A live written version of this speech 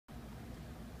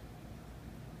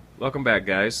Welcome back,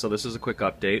 guys. So this is a quick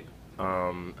update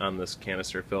on this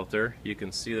canister filter. You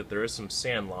can see that there is some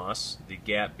sand loss. The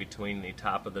gap between the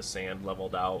top of the sand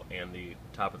leveled out and the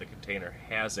top of the container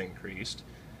has increased.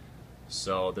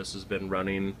 So this has been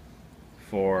running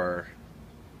for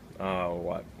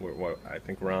what I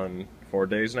think we're on 4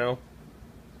 days now.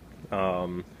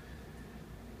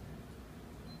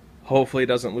 Hopefully it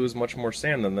doesn't lose much more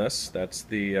sand than this. That's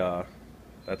the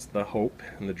hope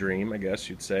and the dream, I guess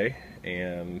you'd say.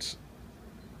 And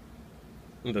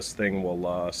this thing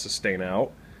will sustain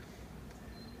out.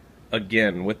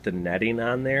 Again, with the netting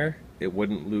on there, it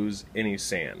wouldn't lose any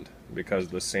sand because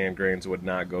the sand grains would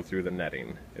not go through the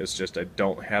netting. It's just I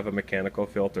don't have a mechanical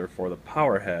filter for the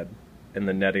power head, and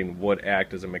the netting would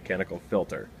act as a mechanical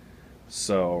filter.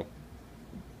 So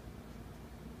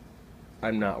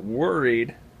I'm not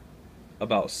worried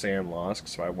about sand loss,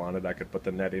 because if I wanted I could put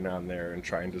the netting on there and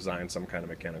try and design some kind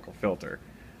of mechanical filter.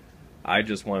 I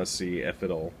just want to see if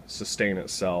it'll sustain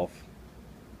itself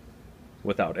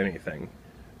without anything,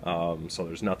 so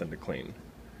there's nothing to clean.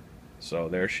 So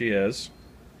there she is,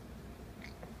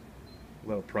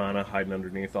 little piranha hiding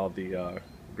underneath all the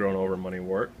grown over money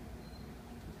wort.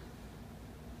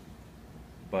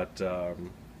 But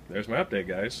there's my update,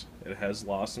 guys. It has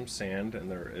lost some sand, and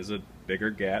there is a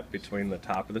bigger gap between the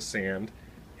top of the sand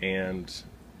and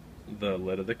the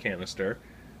lid of the canister,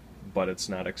 but it's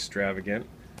not extravagant.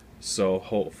 So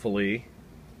hopefully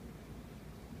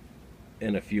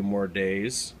in a few more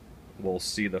days we'll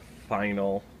see the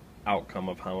final outcome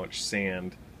of how much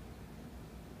sand,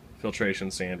 filtration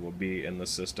sand, will be in the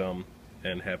system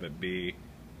and have it be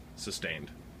sustained.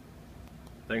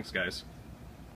 Thanks, guys.